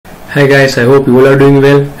Hi guys, I hope you all are doing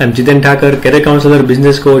well. I'm Jiten Thakur, career counselor,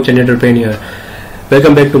 business coach and entrepreneur.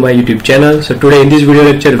 Welcome back to my YouTube channel. So today in this video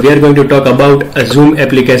lecture we are going to talk about a Zoom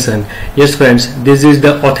application. Yes friends, this is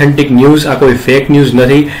the authentic news. આ કોઈ fake news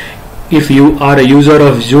નથી. If you are a user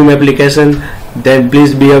of Zoom application, then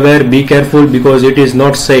please be aware, be careful because it is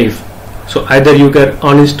not safe. So either you can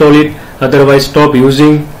uninstall it, otherwise stop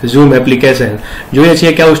using Zoom application. જોઈએ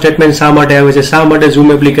છીએ કે આવું statement શા માટે આવે છે, શા માટે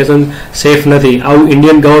Zoom એપ્લિકેશન સેફ નથી. આવું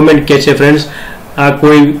ઇન્ડિયન ગવર્મેન્ટ કહે છે ફ્રેન્ડ્સ. આ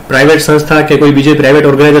કોઈ પ્રાઇવેટ સંસ્થા કે કોઈ બીજી પ્રાઇવેટ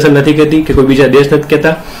ઓર્ગેનાઇઝેશન નથી કહેતી કે કોઈ બીજા દેશ નથી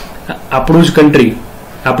કહેતા. આપણું જ કન્ટ્રી,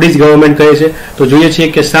 આપણી જ ગવર્મેન્ટ કહે છે. તો જોઈએ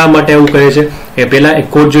છીએ કે શા માટે આવું કહે છે. એ પહેલા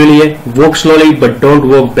એક કોટ જોઈ લઈએ. Walk slowly but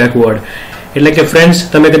don't walk backward. એટલે કે ફ્રેન્ડ્સ,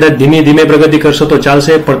 તમે કદાચ ધીમે ધીમે પ્રગતિ કરશો તો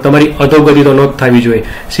ચાલશે, પણ તમારી અધોગતિ તો ન થવી જોઈએ.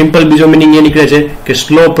 સિમ્પલ બીજો મિનિંગ એ નીકળે છે કે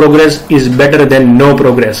slow progress is better than no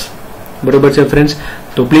progress. બરોબર છે ફ્રેન્ડ્સ?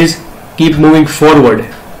 તો please keep moving forward.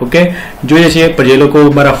 Okay, જોઈએ છીએ. પણ જે લોકો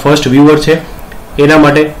મારા ફર્સ્ટ વ્યુઅર છે એના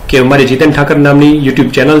માટે કે મારી જીતન ઠાકર નામની યુટ્યુબ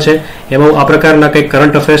ચેનલ છે, એમાં હું આ પ્રકારના કંઈક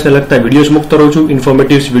કરંટ અફેર્સને લગતા વિડીયોઝ મૂકતો રહું છું,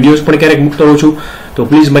 ઇન્ફોર્મેટિવ વિડીયોઝ પણ ક્યારેક મૂકતો રહું છું. તો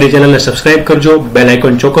પ્લીઝ મારી ચેનલને સબસ્ક્રાઇબ કરજો, બેલ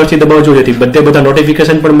આઇકોન ચોક્કસથી દબાવજો જેથી બધા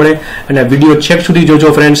નોટિફિકેશન પણ મળે. અને આ વિડીયો છેક સુધી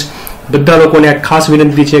જોજો ફ્રેન્ડ્સ. બધા લોકોને આ ખાસ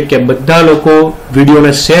વિનંતી છે કે બધા લોકો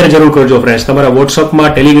વિડીયોને શેર જરૂર કરજો ફ્રેન્ડ્સ. તમારા વોટ્સઅપમાં,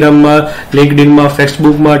 ટેલિગ્રામમાં, લિંક્ડઇનમાં,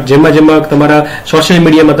 ફેસબુકમાં, જેમાં તમારા સોશિયલ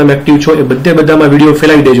મીડિયામાં તમે એક્ટિવ છો એ બધામાં વિડીયો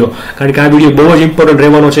ફેલાવી દેજો. કારણ કે આ વિડીયો બહુ જ ઇમ્પોર્ટન્ટ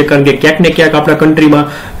રહેવાનો છે. કારણ કે ક્યાંક ને ક્યાંક આપણા કન્ટ્રીમાં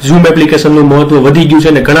ઝૂમ એપ્લિકેશનનું મહત્વ વધી ગયું છે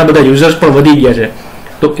અને ઘણા બધા યુઝર્સ પણ વધી ગયા છે.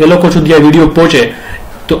 તો એ લોકો સુધી આ વિડીયો પહોંચે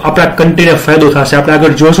તો આપણા કન્ટ્રીને ફાયદો થશે. આપણે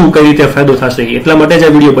આગળ જોશું કઈ રીતે ફાયદો થશે. એટલા માટે જ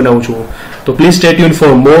આ વિડીયો બનાવું છું. તો please stay tune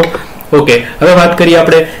for more. Okay, હવે વાત કરીએ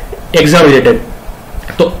આપણે એક્ઝામ રિલેટેડ.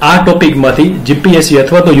 તો આ ટોપિકમાંથી જીપીએસસી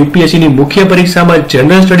અથવા તો યુપીએસસીની મુખ્ય પરીક્ષામાં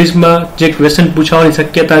જનરલ સ્ટડીઝમાં જે ક્વેશ્ચન પૂછવાની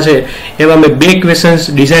શક્યતા છે એવા મેં 2 ક્વેશ્ચન્સ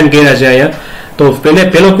ડિઝાઇન કર્યા છે અહીંયા. તો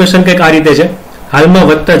પહેલો ક્વેશ્ચન કંઈક આ રીતે છે: હાલમાં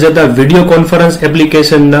વધતા જતા વિડીયો કોન્ફરન્સ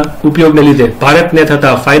એપ્લિકેશનના ઉપયોગને લીધે ભારતને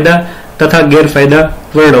થતા ફાયદા તથા ગેરફાયદા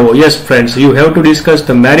વર્ણવો. Yes friends, you have to discuss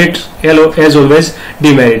the merits as always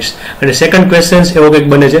ડિમેરિટ્સ. અને સેકન્ડ ક્વેશ્ચન એવો કંઈક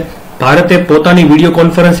બને છે: ભારતે પોતાની વિડીયો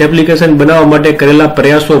કોન્ફરન્સ એપ્લિકેશન બનાવવા માટે કરેલા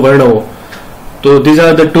પ્રયાસો વર્ણવો. તો these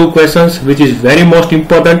are the 2 questions which is very most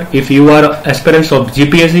important if you are aspirants of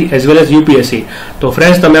GPSC as well as UPSC. તો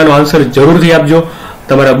ફ્રેન્ડ્સ, તમે આનો આન્સર જરૂરથી આપજો.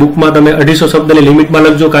 તમારા બુકમાં તમે 250 શબ્દની લિમિટમાં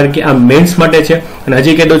લખજો, કારણ કે આ મેન્સ માટે છે. અને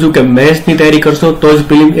હજી કહી દઉં છું કે મેન્સની તૈયારી કરશો તો જ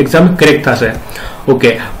પ્રિલિમ એક્ઝામ કરેક્ટ થશે. ઓકે,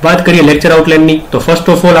 વાત કરીએ લેક્ચર આઉટલાઇનની. તો ફર્સ્ટ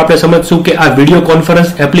ઓફ ઓલ આપણે સમજશું કે આ વિડીયો કોન્ફરન્સ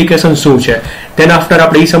એપ્લિકેશન શું છે. તેના આફ્ટર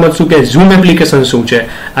આપણે એ સમજશું કે ઝૂમ એપ્લિકેશન શું છે.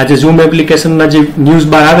 આ જે ઝૂમ એપ્લિકેશનના જે ન્યૂઝ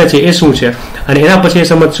બહાર આવે છે એ શું છે. અને એના પછી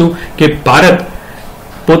એ સમજશું કે ભારત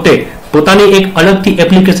પોતે પોતાની એક અલગથી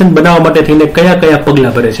એપ્લિકેશન બનાવવા માટે થઈને કયા કયા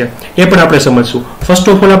પગલાં ભરે છે એ પણ આપણે સમજશું. ફર્સ્ટ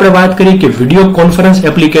ઓફ ઓલ આપણે વાત કરીએ કે વિડીયો કોન્ફરન્સ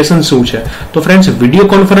એપ્લિકેશન શું છે. તો ફ્રેન્ડ્સ, વિડીયો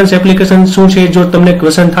કોન્ફરન્સ એપ્લિકેશન શું છે જો તમને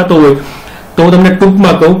ક્વેશ્ચન થતો હોય તો હું તમને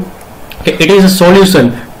ટૂંકમાં કહું કે it is a solution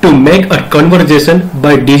to make a conversion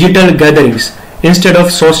by digital gatherings instead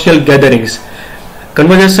of social gatherings.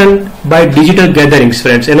 Conversion by digital gatherings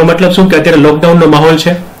friends, એનો મતલબ શું કે અત્યારે લોકડાઉનનો માહોલ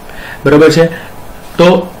છે, બરોબર છે.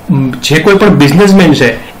 તો જે કોઈ પણ બિઝનેસમેન છે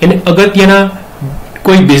એને અગત્યના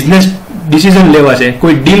કોઈ બિઝનેસ ડિસિઝન લેવા છે,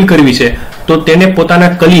 કોઈ ડીલ કરવી છે, તો તેને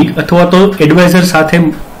પોતાના કલીગ અથવા તો એડવાઇઝર સાથે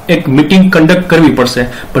એક મીટિંગ કન્ડક્ટ કરવી પડશે.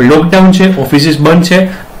 પણ લોકડાઉન છે, ઓફિસીસ બંધ છે,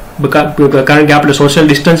 કારણ કે આપણે સોશિયલ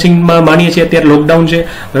ડિસ્ટન્સિંગમાં માનીએ છીએ, અત્યારે લોકડાઉન છે,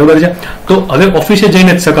 બરોબર છે. તો હવે ઓફિસે જઈ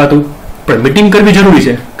નથી શકાતું, પણ મીટિંગ કરવી જરૂરી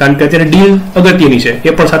છે કારણ કે અત્યારે ડીલ અગત્યની છે.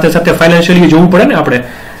 એ પણ સાથે સાથે ફાઇનાન્શિયલી જોવું પડે ને આપણે,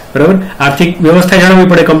 બરાબર. આર્થિક વ્યવસ્થા જાણવી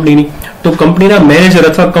પડે કંપનીની. તો કંપનીના મેનેજર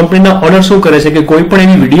અથવા કંપનીના ઓનર શું કરે છે કે કોઈ પણ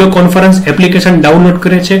એવી વિડીયો કોન્ફરન્સ એપ્લિકેશન ડાઉનલોડ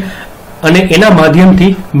કરે છે અને એના માધ્યમથી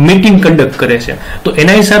મીટિંગ કન્ડક્ટ કરે છે. તો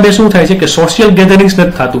એના હિસાબે શું થાય છે કે સોશિયલ ગેધરિંગ્સ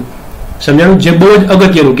નથી થતું. સમજાણું? જે બહુ જ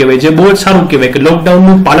અગત્યનું કહેવાય, જે બહુ જ સારું કહેવાય કે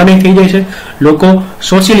લોકડાઉનનું પાલન થઈ જાય છે. લોકો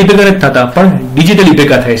સોશિયલી ભેગા નથી થતા પણ ડિજિટલી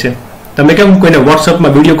ભેગા થાય છે. તમે કેમ કોઈને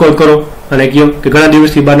વોટ્સઅપમાં વિડીયો કોલ કરો અને કહો કે ઘણા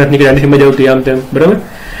દિવસથી બહાર નથી નીકળ્યા, નથી મજા આવતી, આમ તેમ, બરાબર.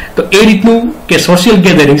 તો એ રીતનું કે સોશિયલ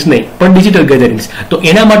ગેધરિંગ્સ નહીં પણ ડિજિટલ ગેધરિંગ્સ. તો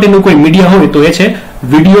એના માટેનું કોઈ મીડિયા હોય તો એ છે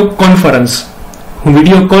વિડીયો કોન્ફરન્સ. હું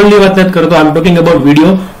વિડીયો કોલની વાત નથી કરતો, આઈ am talking about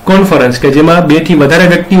video conference કે જેમાં 2 થી વધારે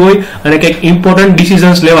વ્યક્તિ હોય અને કંઈક ઇમ્પોર્ટન્ટ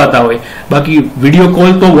ડિસિઝન્સ લેવાતા હોય. બાકી વિડીયો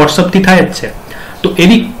કોલ તો વોટ્સઅપથી થાય જ છે. તો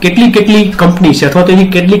એવી કેટલી કંપની છે અથવા તો એવી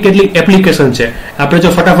કેટલી એપ્લિકેશન છે. આપણે જો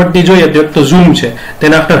ફટાફટથી જોઈએ તો એક તો ઝૂમ છે,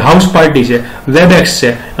 તેના આફ્ટર હાઉસ પાર્ટી છે, વેબએક્સ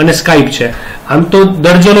છે અને સ્કાઇપ છે. આમ તો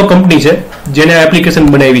દર્જનો કંપની છે જેને આ એપ્લિકેશન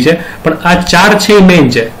બનાવી છે, પણ આ 4 છે એ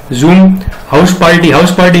મેઇન છે. ઝૂમ, હાઉસ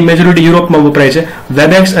પાર્ટી મેજોરિટી યુરોપમાં વપરાય છે,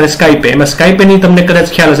 વેબએક્સ અને સ્કાઇપે. એમાં સ્કાઇપેની તમને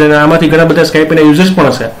કદાચ ખ્યાલ હશે અને આમાંથી ઘણા બધા સ્કાઇપેના યુઝર્સ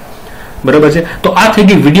પણ હશે, બરોબર છે. તો આ થઈ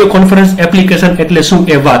ગઈ વિડીયો કોન્ફરન્સ એપ્લિકેશન એટલે શું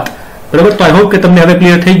એ વાત, બરોબર. તો આઈ હોપ કે તમને હવે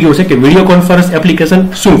ક્લિયર થઈ ગયું છે કે વિડીયો કોન્ફરન્સ એપ્લિકેશન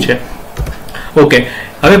શું છે. ઓકે,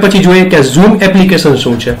 હવે પછી જોઈએ કે ઝૂમ એપ્લિકેશન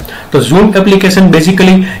શું છે. તો zoom application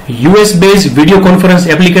basically US base video conference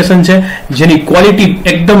application છે, જેની ક્વોલિટી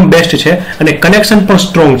એકદમ બેસ્ટ છે અને કનેક્શન પણ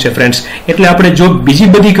સ્ટ્રોંગ છે ફ્રેન્ડ્સ. એટલે આપણે જો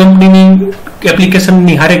બીજી બધી કંપનીની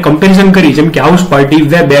એપ્લિકેશનની હારે કમ્પેરિઝન કરી, જેમ કે હાઉસ પાર્ટી,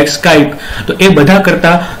 વેબએક્સ, સ્કાઇપ, તો એ બધા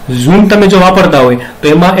કરતા ઝૂમ તમે જો વાપરતા હોય તો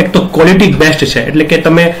એમાં એક તો ક્વોલિટી બેસ્ટ છે, એટલે કે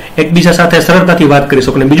તમે એકબીજા સાથે સરળતાથી વાત કરી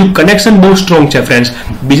શકો, અને બીજું કનેક્શન બહુ સ્ટ્રોંગ છે ફ્રેન્ડ્સ.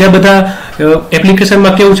 બીજા બધા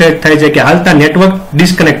એપ્લિકેશનમાં કેવું થાય છે કે હાલતા નેટવર્ક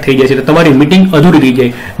ડિસ્કનેક્ટ થઈ જાય છે, એટલે તમારી મીટિંગ અધૂરી રહી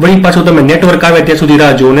જાય, વળી પાછું તમે નેટવર્ક આવે ત્યાં સુધી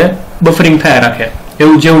રાહ જોવો ને બફરિંગ થયા રાખે,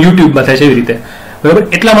 એવું જેવું યુટ્યુબમાં થાય છે એવી રીતે, બરાબર.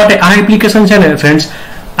 એટલા માટે આ એપ્લિકેશન છે ને ફ્રેન્ડ્સ,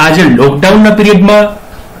 આ જે લોકડાઉનના પીરિયડમાં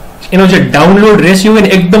એનો જે ડાઉનલોડ રેશિયો હોય ને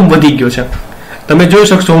એકદમ વધી ગયો છે. તમે જોઈ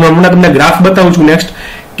શકશો, હું હમણાં તમને ગ્રાફ બતાવું છું નેક્સ્ટ,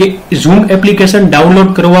 કે ઝૂમ એપ્લિકેશન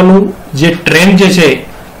ડાઉનલોડ કરવાનું જે ટ્રેન્ડ જે છે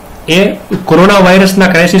એ કોરોના વાયરસના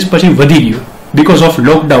ક્રાઇસિસ પછી વધી ગયું because of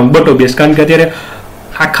lockdown. But obvious, કારણ કે અત્યારે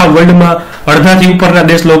આખા વર્લ્ડમાં અડધાથી ઉપરના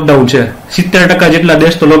દેશ લોકડાઉન છે, 70% જેટલા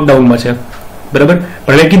દેશ તો લોકડાઉનમાં છે, બરાબર.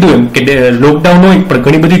 પણ મેં કીધું એમ કે લોકડાઉન હોય પણ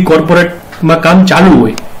ઘણી બધી કોર્પોરેટમાં કામ ચાલુ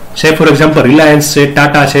હોય, સે ફોર એક્ઝામ્પલ રિલાયન્સ છે,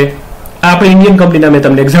 ટાટા છે, આ આપણે ઇન્ડિયન કંપનીના મેં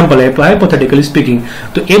તમને એક્ઝામ્પલ આપ્યું હાઇપોથેટિકલી સ્પીકિંગ.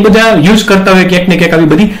 તો એ બધા યુઝ કરતા હોય ક્યાંક ને ક્યાંક આવી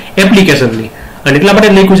બધી એપ્લિકેશનની, અને એટલા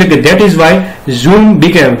માટે લખ્યું છે કે that is why zoom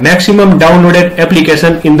became maximum ડાઉનલોડેડ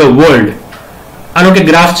application in the world. આનો કે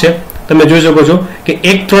ગ્રાફ છે, તમે જોઈ શકો છો કે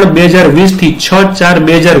 1/3/2020 થી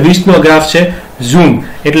 6/4/2020 નો ગ્રાફ છે ઝૂમ.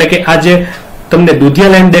 એટલે કે આ જે તમને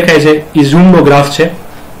દુધિયા લાઈન દેખાય છે એ ઝૂમ નો ગ્રાફ છે,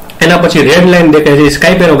 એના પછી રેડ લાઈન દેખાય છે એ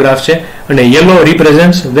સ્કાઇપ નો ગ્રાફ છે, અને યલો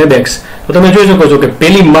રિપ્રેઝેન્ટ્સ વેબએક્સ. તો તમે જોઈ શકો છો કે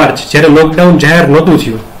 1 માર્ચ જ્યારે લોકડાઉન જાહેર નહોતું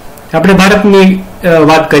થયું, આપણે ભારતની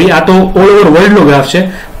વાત કરી, આ તો ઓલ ઓવર વર્લ્ડ નો ગ્રાફ છે,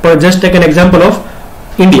 પણ just tech an example of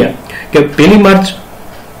India, કે 1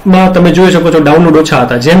 માર્ચમાં તમે જોઈ શકો છો ડાઉનલોડ ઓછા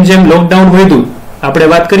હતા. જેમ જેમ લોકડાઉન વધ્યું, આપણે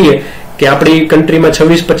વાત કરીએ કે આપણી કન્ટ્રીમાં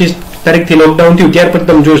 26-25 તારીખથી લોકડાઉન થયું, ત્યાર પછી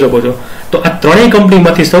તમે જોઈ શકો છો તો આ ત્રણેય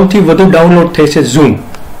કંપનીમાંથી સૌથી વધુ ડાઉનલોડ થઈ છે ઝૂમ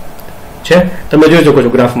છે, તમે જોઈ શકો છો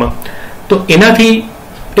ગ્રાફમાં. તો એનાથી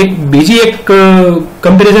બીજી એક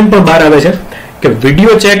કમ્પેરિઝન પણ બહાર આવે છે કે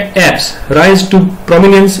video chat apps rise two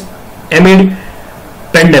પ્રોમિનન્સ એમિડ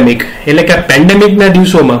pandemic. એટલે કે આ પેન્ડેમિકના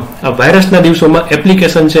દિવસોમાં, આ વાયરસના દિવસોમાં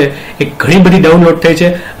એપ્લિકેશન છે એ ઘણી બધી ડાઉનલોડ થઈ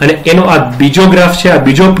છે, અને એનો આ બીજો ગ્રાફ છે, આ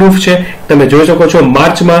બીજો પ્રૂફ છે. તમે જોઈ શકો છો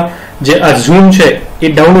માર્ચમાં જે આ ઝૂમ છે એ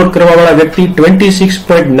ડાઉનલોડ કરવા વાળા વ્યક્તિ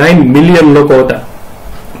 26.9 મિલિયન લોકો હતા,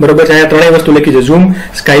 બરોબર છે. અહીંયા ત્રણેય વસ્તુ લખી છે, ઝૂમ,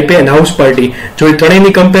 સ્કાઇપે અને હાઉસ પાર્ટી. જો એ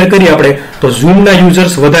ત્રણેયની કમ્પેર કરીએ આપણે તો ઝૂમના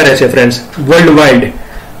યુઝર્સ વધારે છે ફ્રેન્ડ્સ વર્લ્ડ વાઇડ,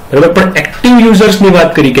 બરાબર. પણ એક્ટિવ યુઝર્સની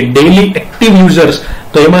વાત કરી કે ડેઇલી એક્ટિવ યુઝર્સ,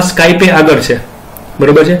 તો એમાં સ્કાઇપે આગળ છે,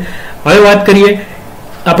 બરોબર છે. હવે વાત કરીએ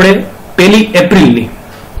આપણે 1 એપ્રિલની,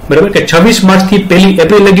 બરાબર, કે 26 માર્ચથી 1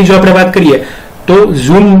 એપ્રિલ લગી જો આપણે વાત કરીએ તો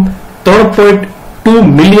ઝૂમ 3.2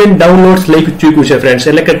 મિલિયન ડાઉનલોડ્સ લઈ ચૂક્યું છે ફ્રેન્ડ્સ.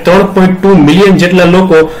 એટલે કે 3.2 મિલિયન જેટલા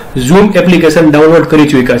લોકો ઝૂમ એપ્લિકેશન ડાઉનલોડ કરી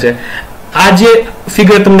ચૂક્યા છે. આ જે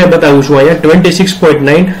ફિગર તમને બતાવું છું અહીંયા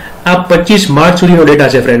 26.9, આ 25 માર્ચ સુધીનો ડેટા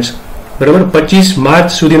છે ફ્રેન્ડ્સ, બરાબર. 25 માર્ચ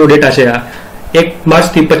સુધીનો ડેટા છે. આ 1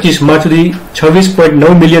 માર્ચથી 25 માર્ચ સુધી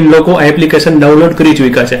 26.9 મિલિયન લોકો આ એપ્લિકેશન ડાઉનલોડ કરી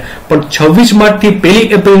ચૂક્યા છે. પણ 26 માર્ચથી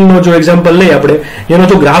 1 એપ્રિલનો જો એક્ઝામ્પલ લઈ આપણે, એનો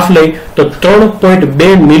જો ગ્રાફ લઈ તો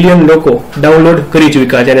 3.2 મિલિયન લોકો ડાઉનલોડ કરી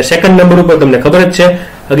ચૂક્યા છે. અને સેકન્ડ નંબર ઉપર તમને ખબર જ છે,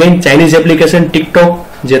 અગેન ચાઇનીઝ એપ્લિકેશન ટિકટોક,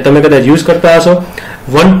 જે તમે કદાચ યુઝ કરતા હશો,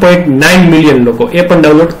 1.9 મિલિયન લોકો એ પણ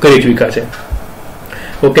ડાઉનલોડ કરી ચૂક્યા છે.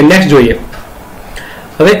 ઓકે, નેક્સ્ટ જોઈએ.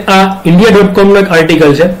 હવે આ india.com નો એક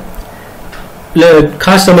આર્ટિકલ છે,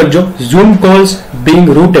 ખાસ સમજો. Zoom calls being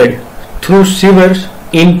rooted through servers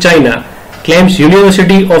in China claims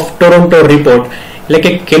university of Toronto report. એટલે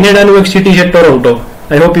કે કેનેડાનું એક સિટી છે Toronto,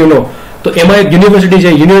 I hope you know. તો એમાં એક યુનિવર્સિટી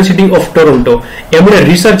છે, યુનિવર્સિટી ઓફ ટોરોન્ટો, એમણે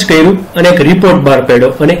રિસર્ચ કર્યું અને એક રિપોર્ટ બહાર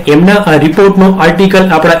પાડ્યો, અને એમના આ રિપોર્ટનો આર્ટિકલ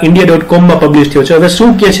આપણા india.com માં પબ્લિશ થયો છે. હવે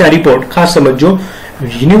શું કહે છે આ રિપોર્ટ, ખાસ સમજો.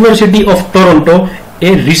 University of Toronto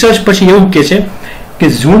A research પછી એવું કહે છે કે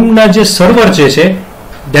ઝૂમના જે સર્વર છે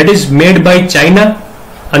that is made by China,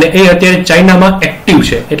 અને એ અત્યારે ચાઇનામાં એક્ટિવ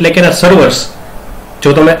છે. એટલે કે એના સર્વર્સ,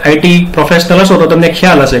 જો તમે આઈટી પ્રોફેશનલ હશો તો તમને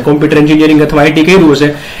ખ્યાલ હશે, કોમ્પ્યુટર એન્જિનિયરિંગ અથવા આઈટી કર્યું હશે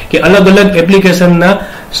કે અલગ અલગ એપ્લિકેશનના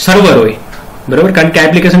સર્વર હોય, બરાબર. કારણ કે આ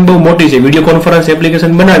એપ્લિકેશન બહુ મોટી છે, વિડીયો કોન્ફરન્સ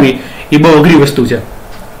એપ્લિકેશન બનાવી એ બહુ અઘરી વસ્તુ છે,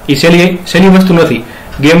 એ સહેલી વસ્તુ નથી,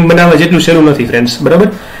 ગેમ બનાવવા જેટલું સહેલું નથી ફ્રેન્ડ્સ, બરાબર.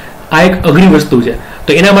 આ એક અઘરી વસ્તુ છે.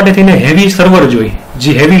 તો એના માટે થઈને હેવી સર્વર જોઈએ,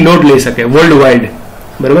 જે હેવી લોડ લઈ શકે વર્લ્ડ વાઇડ,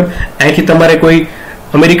 બરાબર. અહીંથી તમારે કોઈ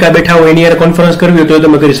અમેરિકા બેઠા હોય એની યાર કોન્ફરન્સ કરવી હોય તો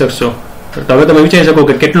તમે કરી શકશો. તો હવે તમે વિચારી શકો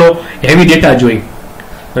કે કેટલો હેવી ડેટા જોઈ,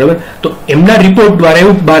 બરાબર. તો એમના રિપોર્ટ દ્વારા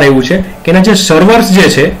એવું બહાર આવ્યું છે કે એના જે સર્વર્સ જે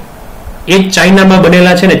છે એ ચાઇનામાં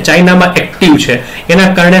બનેલા છે ને ચાઇનામાં એક્ટિવ છે, એના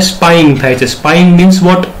કારણે સ્પાઇંગ થાય છે. સ્પાઇંગ મીન્સ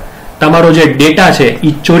વોટ, તમારો જે ડેટા છે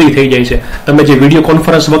એ ચોરી થઈ જાય છે. તમે જે વિડીયો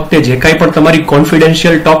કોન્ફરન્સ વખતે જે કાંઈ પણ તમારી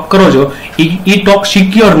કોન્ફિડેન્શિયલ ટોક કરો છો એ ટોક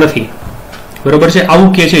સિક્યોર નથી. બરોબર છે,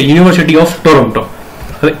 આવું કહે છે યુનિવર્સિટી ઓફ ટોરોન્ટો.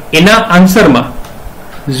 હવે એના આન્સરમાં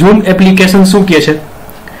ઝૂમ એપ્લિકેશન શું કહે છે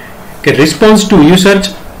કે response to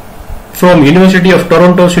research from university of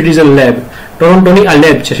Toronto citizen lab, ટોરોન્ટોની આ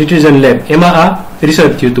લેબ છે સિટીઝન લેબ, એમાં આ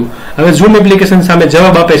રિસર્ચ થયું હતું. હવે ઝૂમ એપ્લિકેશન સામે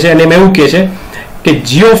જવાબ આપે છે અને એમાં એવું કહે છે કે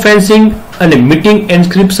જીઓ ફેન્સિંગ અને મીટિંગ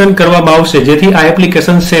એન્ક્રિપ્શન કરવામાં આવશે જેથી આ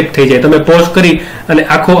એપ્લિકેશન સેફ થઈ જાય. તમે પોઝ કરી અને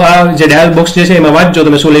આખો આ જે ડાયલ બોક્સ જે છે એમાં વાંચજો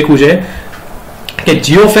તમે શું લખ્યું છે કે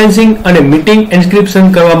જીઓ ફેન્સિંગ અને મીટિંગ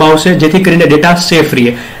એન્ક્રિપ્શન કરવામાં આવશે જેથી કરીને ડેટા સેફ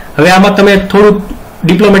રહે. હવે આમાં તમે થોડું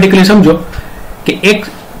ડિપ્લોમેટિકલી સમજો કે એક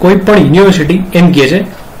કોઈ પણ યુનિવર્સિટી એમ કહે છે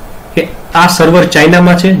કે આ સર્વર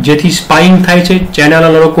ચાઇનામાં છે જેથી સ્પાઇંગ થાય છે,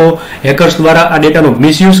 ચાઇનાના લોકો હેકર્સ દ્વારા આ ડેટાનો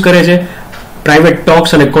મિસયુઝ કરે છે, પ્રાઇવેટ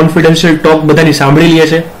ટોક્સ અને કોન્ફિડેન્શિયલ ટોક બધાની સાંભળી લે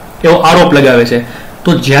છે, એવો આરોપ લગાવે છે.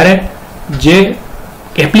 તો જ્યારે જે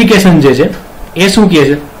એપ્લિકેશન જે છે એ શું કહે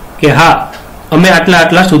છે કે હા અમે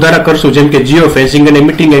આટલા સુધારા કરશું, જેમ કે જીઓ ફેન્સિંગ અને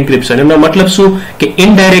મીટિંગ એન્ક્રિપ્શન. એનો મતલબ શું કે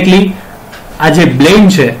ઇનડાયરેક્ટલી આ જે બ્લેમ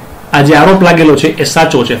છે, આ જે આરોપ લાગેલો છે એ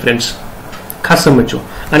સાચો છે ફ્રેન્ડ્સ, ખાસ સમજો.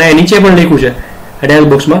 અને આ નીચે પણ લખ્યું છે ડાયલ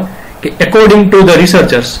બોક્સમાં કે according to the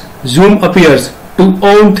researchers, Zoom appears to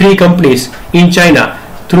own 3 companies in China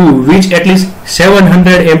through which at least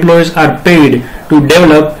 700 employees are paid to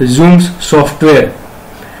develop Zoom's software.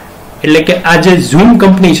 એટલે કે આ જે Zoom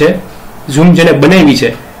કંપની છે, Zoom જેને બનાવી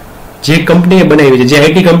છે, જે કંપનીએ બનાવી છે, જે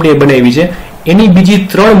આઈટી કંપનીએ બનાવી છે, એની બીજી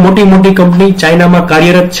 3 મોટી કંપની ચાઇનામાં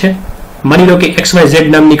કાર્યરત છે. માની લો કે XYZ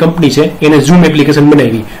નામની કંપની છે, એને Zoom એપ્લિકેશન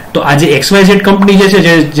બનાવી. તો આ જે XYZ કંપની જે છે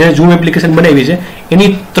જે Zoom એપ્લિકેશન બનાવી છે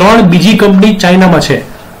એની 3 બીજી કંપની ચાઇનામાં છે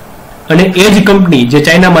અને એ જ કંપની જે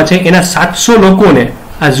ચાઇનામાં છે એના 700 લોકોને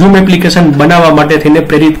આ Zoom એપ્લિકેશન બનાવવા માટે થઈને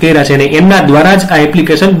પ્રેરિત કર્યા છે અને એમના દ્વારા જ આ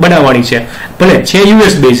એપ્લિકેશન બનાવવાની છે. ભલે છે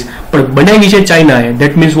US બેઝ પણ બનાવી છે ચાઇનાએ.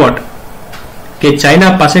 ધેટ મીન્સ વોટ કે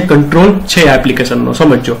ચાઇના પાસે કંટ્રોલ છે આ એપ્લિકેશનનો,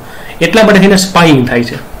 સમજો. એટલા માટે થઈને સ્પાઇંગ થાય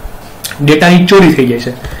છે, ડેટાની ચોરી થઈ જાય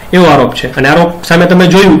છે, એવો આરોપ છે. અને આરોપ સામે તમે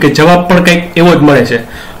જોયું કે જવાબ પણ કંઈક એવો જ મળે છે.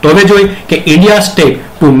 તો હવે જોઈ કે India step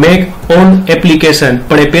to make on application,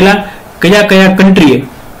 પણ એ પહેલા કયા કન્ટ્રીએ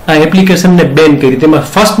આ એપ્લિકેશનને બેન કરી. તેમાં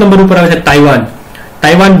ફર્સ્ટ નંબર ઉપર આવે છે Taiwan.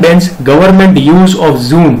 Taiwan બેન્સ government use of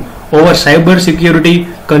zoom over cyber security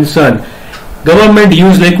concern. Government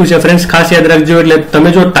use લખ્યું છે ફ્રેન્ડ્સ, ખાસ યાદ રાખજો. એટલે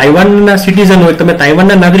તમે જો તાઇવાનના સિટીઝન હોય, તમે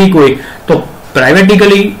તાઇવાનના નાગરિક હોય તો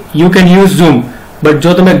પ્રાઇવેટિકલી you can use zoom. But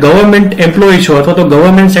જો તમે ગવર્મેન્ટ એમ્પ્લોય છો અથવા તો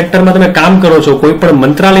ગવર્મેન્ટ સેક્ટરમાં તમે કામ કરો છો, કોઈ પણ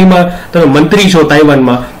મંત્રાલયમાં તમે મંત્રી છો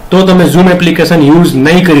તાઇવાનમાં, તો તમે ઝૂમ એપ્લિકેશન યુઝ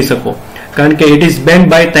નહીં કરી શકો, કારણ કે it is band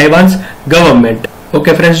by તાઇવાન્સ government.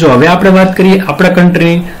 Okay friends, જો હવે આપણે વાત કરીએ આપણા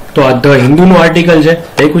કન્ટ્રીની, તો આ ધ હિન્દુનું આર્ટિકલ છે,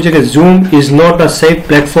 લખ્યું છે કે zoom is not a safe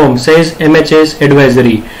platform says MHS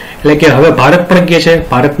advisory. એટલે કે હવે ભારત પણ કહે છે,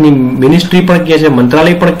 ભારતની મિનિસ્ટ્રી પણ કહે છે,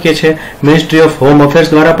 મંત્રાલય પણ કહે છે, મિનિસ્ટ્રી ઓફ હોમ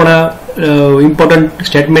અફેર્સ દ્વારા પણ ઇમ્પોર્ટન્ટ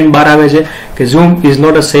સ્ટેટમેન્ટ બહાર આવે છે કે zoom is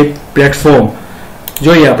not a safe platform.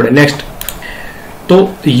 જોઈએ આપણે નેક્સ્ટ. તો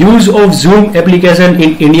use of zoom application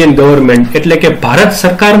in Indian government, એટલે કે ભારત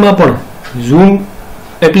સરકારમાં પણ ઝૂમ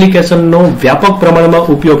એપ્લિકેશનનો વ્યાપક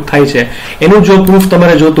પ્રમાણમાં ઉપયોગ થાય છે. એનું જો પ્રૂફ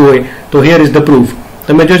તમારે જોતું હોય તો હિયર ઇઝ ધ પ્રૂફ.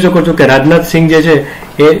 તમે જોઈ શકો છો કે રાજનાથ સિંહ જે છે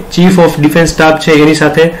એ ચીફ ઓફ ડિફેન્સ સ્ટાફ છે, એની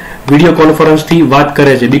સાથે વિડીયો કોન્ફરન્સથી વાત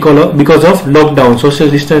કરે છે. Because of lockdown, social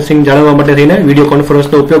distancing જાળવવા માટે થઈને વિડીયો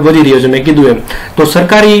કોન્ફરન્સનો ઉપયોગ વધી રહ્યો છે, મેં કીધું એમ. તો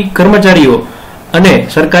સરકારી કર્મચારીઓ અને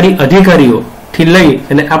સરકારી અધિકારીઓથી લઈ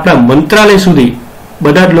અને આપણા મંત્રાલય સુધી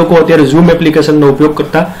બધા જ લોકો અત્યારે ઝૂમ એપ્લિકેશનનો ઉપયોગ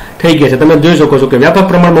કરતા થઈ ગયા છે. તમે જોઈ શકો છો કે વ્યાપક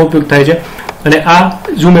પ્રમાણમાં ઉપયોગ થાય છે અને આ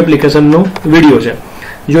ઝૂમ એપ્લિકેશનનો વિડીયો છે.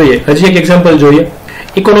 જોઈએ હજી એક એક્ઝામ્પલ જોઈએ.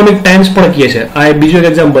 ઇકોનોમિક ટાઈમ્સ પણ કહે છે, આ બીજો એક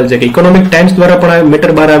એક્ઝામ્પલ છે કે ઇકોનોમિક ટાઈમ્સ દ્વારા પણ આ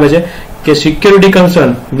મેટર બહાર આવે છે કે security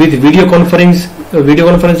concern with video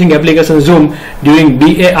conferencing application zoom during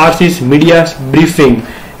BARC's media briefing.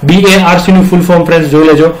 BARC નું ફૂલ ફોર્મ ફ્રેન્ડ્સ જોઈ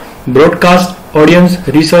લેજો, બ્રોડકાસ્ટ ઓડિયન્સ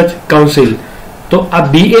રિસર્ચ કાઉન્સિલ. તો આ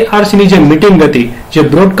BARC ની જે મીટિંગ હતી, જે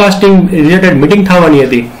બ્રોડકાસ્ટિંગ રિલેટેડ મીટિંગ થવાની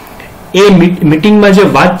હતી, એ મીટિંગમાં જે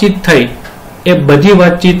વાતચીત થઈ એ બધી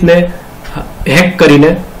વાતચીતને હેક કરીને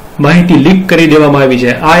માહિતી લીક કરી દેવામાં આવી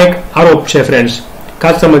છે. આ એક આરોપ છે ફ્રેન્ડ્સ,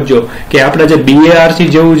 ખાસ સમજો કે આપણા જે BARC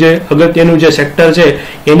જેવું જે અગત્યનું જે સેક્ટર છે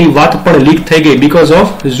એની વાત પણ લીક થઈ ગઈ બીકોઝ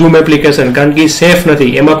ઓફ ઝૂમ એપ્લિકેશન, કારણ કે સેફ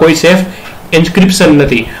નથી, એમાં કોઈ સેફ એન્ક્રિપ્શન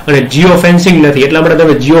નથી અને જીઓ ફેન્સિંગ નથી. એટલા માટે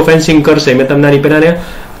તમે જીઓ ફેન્સિંગ કરશે, મેં તમને આની પહેલા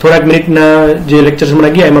થોડાક મિનિટના જે લેક્ચર્સ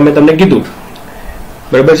હમણાં ગયા એમાં મેં તમને કીધું,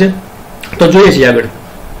 બરાબર છે. તો જોઈએ છીએ આગળ.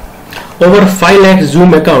 Over 5 lakh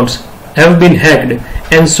zoom accounts have been hacked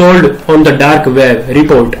and sold on the dark web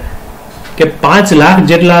report. કે 5 લાખ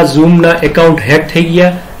જેટલા ઝૂમના એકાઉન્ટ હેક થઈ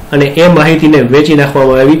ગયા અને એ માહિતીને વેચી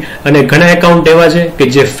નાખવામાં આવી અને ઘણા એકાઉન્ટ એવા છે કે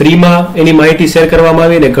જે ફ્રીમાં એની માહિતી શેર કરવામાં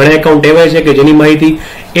આવી અને ઘણા એકાઉન્ટ એવા છે કે જેની માહિતી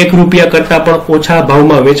 ₹1 કરતા પણ ઓછા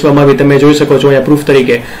ભાવમાં વેચવામાં આવી. તમે જોઈ શકો છો અહીંયા પ્રૂફ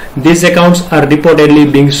તરીકે. These accounts are reportedly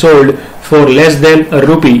being sold for less than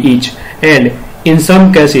 ₹1 each and in some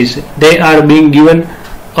cases they are being given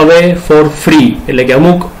away for free. એટલે કે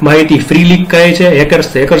અમુક માહિતી ફ્રી લીક કહે છે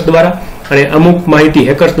હેકર્સ દ્વારા અને અમુક માહિતી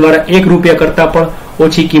હેકર્સ દ્વારા ₹1 કરતા પણ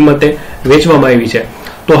ઓછી કિંમતે વેચવામાં આવી છે.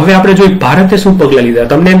 તો હવે આપણે જોઈએ ભારતે શું પગલાં લીધા.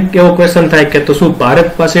 તમને એવો ક્વેશ્ચન થાય કે તો શું ભારત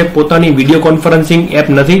પાસે પોતાની વિડીયો કોન્ફરન્સિંગ એપ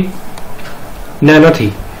નથી? ના,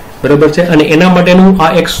 નથી. બરોબર છે. અને એના માટેનું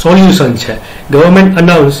આ એક સોલ્યુશન છે. Government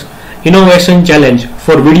announce innovation challenge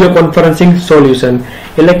four video conferencing solution.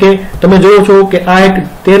 એટલે કે તમે જોવો છો કે આ એક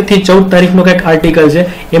 13 થી 14 તારીખનો કંઈક આર્ટિકલ છે.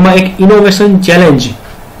 એમાં એક ઇનોવેશન ચેલેન્જ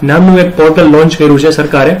નામનું એક પોર્ટલ લોન્ચ કર્યું છે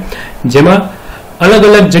સરકારે, જેમાં અલગ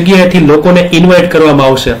અલગ જગ્યાએથી લોકોને ઇન્વાઇટ કરવામાં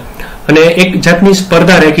આવશે અને એક જાતની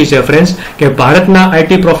સ્પર્ધા રાખી છે ફ્રેન્ડ્સ કે ભારતના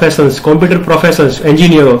આઈટી પ્રોફેશનલ્સ, કોમ્પ્યુટર પ્રોફેશનલ્સ,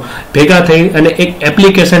 એન્જિનિયરો ભેગા થઈ અને એક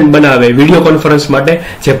એપ્લિકેશન બનાવે વિડીયો કોન્ફરન્સ માટે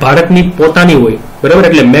જે ભારતની પોતાની હોય. બરાબર,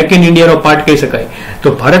 એટલે મેક ઇન ઇન્ડિયાનો પાર્ટ કહી શકાય.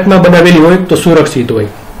 તો ભારતમાં બનાવેલી હોય તો સુરક્ષિત હોય.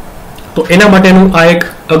 તો એના માટેનું આ એક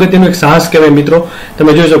અગત્યનું એક સાહસ કહેવાય મિત્રો.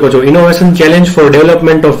 તમે જોઈ શકો છો innovation challenge four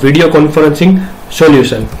development of video conferencing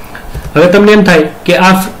solution. હવે તમને એમ થાય કે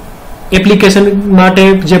આ એપ્લિકેશન માટે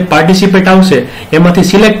જે પાર્ટિસિપેટ આવશે એમાંથી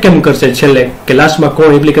સિલેક્ટ કેમ કરશે છેલ્લે કે લાસ્ટમાં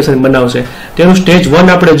કોણ એપ્લિકેશન બનાવશે? તેનું સ્ટેજ 1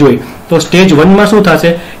 આપણે જોઈ તો સ્ટેજ 1માં શું થશે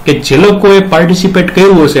કે જે લોકોએ પાર્ટિસિપેટ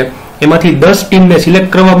કર્યું હશે એમાંથી 10 ટીમને સિલેક્ટ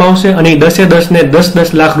કરવામાં આવશે અને 10 ને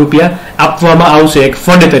 10 લાખ રૂપિયા આપવામાં આવશે એક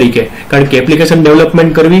ફંડ તરીકે. કારણ કે એપ્લિકેશન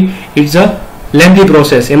ડેવલપમેન્ટ કરવી ઇટ્સ અ લેન્ધી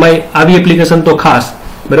પ્રોસેસ. એમાં આવી એપ્લિકેશન તો ખાસ.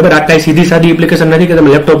 બરાબર, આ કાંઈ સીધી સાદી એપ્લિકેશન નથી કે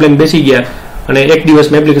તમે લેપટોપ લઈને બેસી ગયા અને એક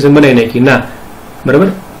દિવસમાં એપ્લિકેશન બનાવી નાખી. ના,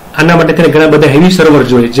 બરાબર. આના માટે તેને ઘણા બધા હેવી સર્વર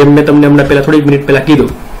જોઈએ, જેમ મેં તમને હમણાં પહેલા થોડીક મિનિટ પહેલા કીધું.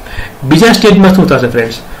 બીજા સ્ટેજમાં શું થશે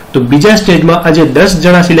ફ્રેન્ડ્સ? તો બીજા સ્ટેજમાં આજે 10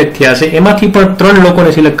 જણા સિલેક્ટ થયા છે એમાંથી પણ 3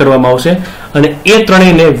 લોકોને સિલેક્ટ કરવામાં આવશે અને એ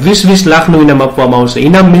ત્રણેયને 20 લાખનું ઇનામ આપવામાં આવશે.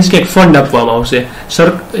 ઇનામ મીન્સ કે એક ફંડ આપવામાં આવશે,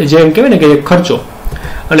 જે એમ કહેવાય ને કે ખર્ચો.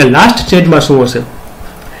 અને લાસ્ટ સ્ટેજમાં શું હશે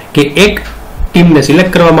કે એક ટીમને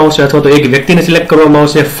સિલેક્ટ કરવામાં આવશે અથવા તો એક વ્યક્તિને સિલેક્ટ કરવામાં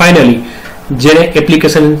આવશે ફાઇનલી, જેને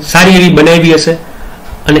એપ્લિકેશન સારી એવી બનાવી હશે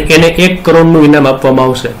અને એને 1 કરોડનું ઇનામ આપવામાં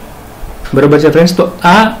આવશે. બરોબર છે ફ્રેન્ડ્સ? તો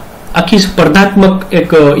આ આખી સ્પર્ધાત્મક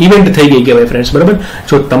એક ઇવેન્ટ થઈ ગઈ કહેવાય ફ્રેન્ડ્સ. બરાબર,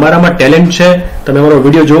 જો તમારામાં ટેલેન્ટ છે, તમે મારો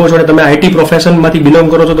વિડીયો જોવો છો અને તમે આઈટી પ્રોફેશનમાંથી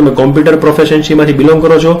બિલોંગ કરો છો, તમે કોમ્પ્યુટર પ્રોફેશનમાંથી બિલોંગ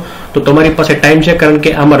કરો છો, તો તમારી પાસે ટાઈમ છે. કારણ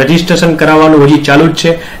કે આમાં રજીસ્ટ્રેશન કરાવવાનું હજી ચાલુ જ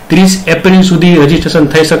છે. 30 એપ્રિલ સુધી રજીસ્ટ્રેશન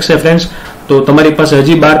થઈ શકશે ફ્રેન્ડ્સ. તો તમારી પાસે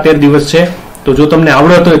હજી 12-13 દિવસ છે. તો જો તમને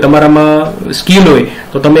આવડત હોય, તમારામાં સ્કિલ હોય,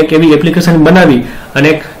 તો તમે એક એવી એપ્લિકેશન બનાવી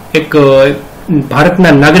અને એક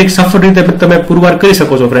ભારતના નાગરિક સફળ રીતે તમે પુરવાર કરી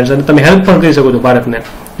શકો છો ફ્રેન્ડ્સ. અને તમે હેલ્પ પણ કરી શકો છો ભારતને,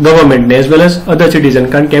 ગવર્મેન્ટને એઝ વેલ એઝ અધર સિટીઝન.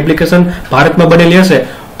 કારણ કે એપ્લિકેશન ભારતમાં બનેલી હશે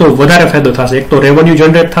તો વધારે ફાયદો થશે. એક તો રેવન્યુ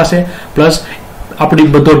જનરેટ થશે, પ્લસ આપણી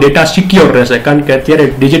બધો ડેટા સિક્યોર રહેશે. કારણ કે અત્યારે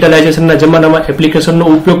ડિજિટલાઇઝેશનના જમાનામાં એપ્લિકેશનનો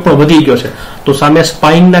ઉપયોગ પણ વધી ગયો છે. તો સામે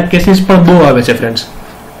સ્પાઇંગના કેસીસ પણ બહુ આવે છે ફ્રેન્ડ્સ.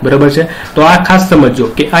 બરાબર છે? તો આ ખાસ સમજો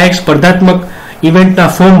કે આ એક સ્પર્ધાત્મક ઇવેન્ટના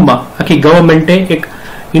ફોર્મમાં આખી ગવર્મેન્ટે એક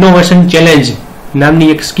ઇનોવેશન ચેલેન્જ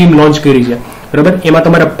નામની એક સ્કીમ લોન્ચ કરી છે. બરાબર, એમાં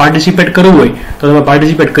તમારે પાર્ટિસિપેટ કરવું હોય તો તમે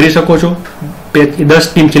પાર્ટિસિપેટ કરી શકો છો. 10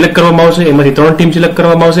 ટીમ સિલેક્ટ કરવામાં આવશે, એમાંથી 3 ટીમ સિલેક્ટ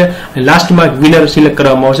કરવામાં આવશે અને લાસ્ટમાં વિનર સિલેક્ટ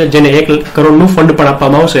કરવામાં આવશે, જેને 1 કરોડનું ફંડ પણ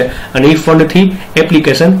આપવામાં આવશે અને એ ફંડથી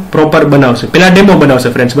એપ્લિકેશન પ્રોપર બનાવશે. પહેલા ડેમો બનાવશે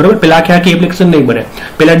ફ્રેન્ડ્સ. બરાબર, પહેલા આખી એપ્લિકેશન નહીં બને,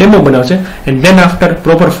 પહેલા ડેમો બનાવશે and then after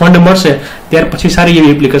proper fund મળશે ત્યાર પછી સારી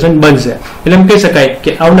એવી એપ્લિકેશન બનશે. એટલે એમ કહી શકાય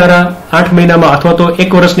કે આવનારા 8 મહિનામાં અથવા તો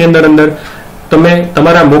 1 વર્ષની અંદર તમે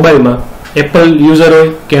તમારા મોબાઈલમાં એપલ યુઝર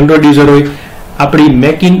હોય કે એન્ડ્રોઈડ યુઝર હોય, આપણી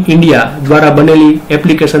મેક ઇન ઇન્ડિયા દ્વારા બનેલી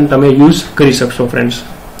એપ્લિકેશન તમે યુઝ કરી શકશો ફ્રેન્ડ્સ.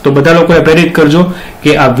 તો બધા લોકોને પ્રેરિત કરજો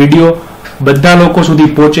કે આ વિડીયો બધા લોકો સુધી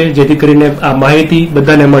પહોંચે, જેથી કરીને આ માહિતી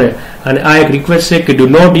બધાને મળે. અને આ એક રિક્વેસ્ટ છે કે do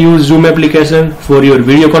not use zoom application for your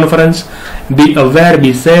video conference. B aware,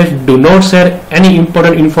 B safe, do not share any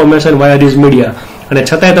important information via this media. અને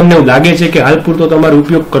છતાંય તમને એવું લાગે છે કે હાલ પૂરતો તમારો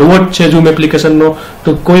ઉપયોગ કરવો જ છે ઝૂમ એપ્લિકેશનનો,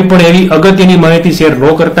 તો કોઈ પણ એવી અગત્યની માહિતી શેર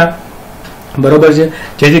ન કરતા. બરોબર છે?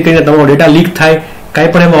 જેથી કરીને તમારો ડેટા લીક થાય.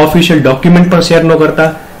 કાંઈ પણ એમાં ઓફિશિયલ ડોક્યુમેન્ટ પણ શેર ન કરતા.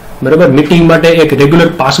 બરાબર, મીટિંગ માટે એક રેગ્યુલર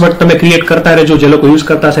પાસવર્ડ તમે ક્રિએટ કરતા રહેજો. જે લોકો યુઝ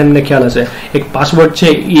કરતા હશે એમને ખ્યાલ હશે, એક પાસવર્ડ છે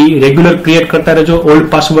એ રેગ્યુલર ક્રિએટ કરતા રહેજો. ઓલ્ડ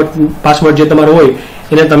પાસવર્ડ જે તમારો હોય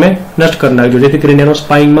એને તમે નષ્ટ કરી નાખજો, જેથી કરીને એનો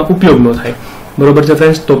સ્પાઇંગમાં ઉપયોગ ન થાય. બરોબર છે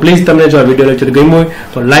ફ્રેન્ડ્સ? તો પ્લીઝ તમને જો આ વિડીયો લેક્ચર ગમ્યું હોય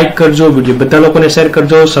તો લાઇક કરજો, વિડીયો બધા લોકોને શેર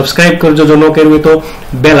કરજો, સબસ્ક્રાઇબ કરજો જો ન કર્યું હોય તો,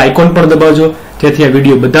 બેલ આઇકોન પણ દબાવજો જેથી આ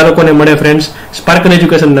વિડીયો બધા લોકોને મળે ફ્રેન્ડ્સ. સ્પાર્કલ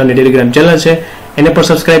એજ્યુકેશન નામની ટેલિગ્રામ ચેનલ છે, એને પણ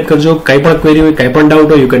સબસ્ક્રાઇબ કરજો. કંઈ પણ ક્વેરી હોય, કંઈ પણ ડાઉટ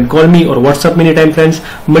હોય, you can call me or WhatsApp me any time friends.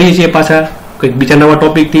 મળીએ છીએ પાછા કંઈક બીજા નવા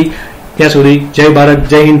ટોપિકથી. ત્યાં સુધી જય ભારત,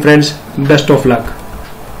 જય Hind friends. Best of luck.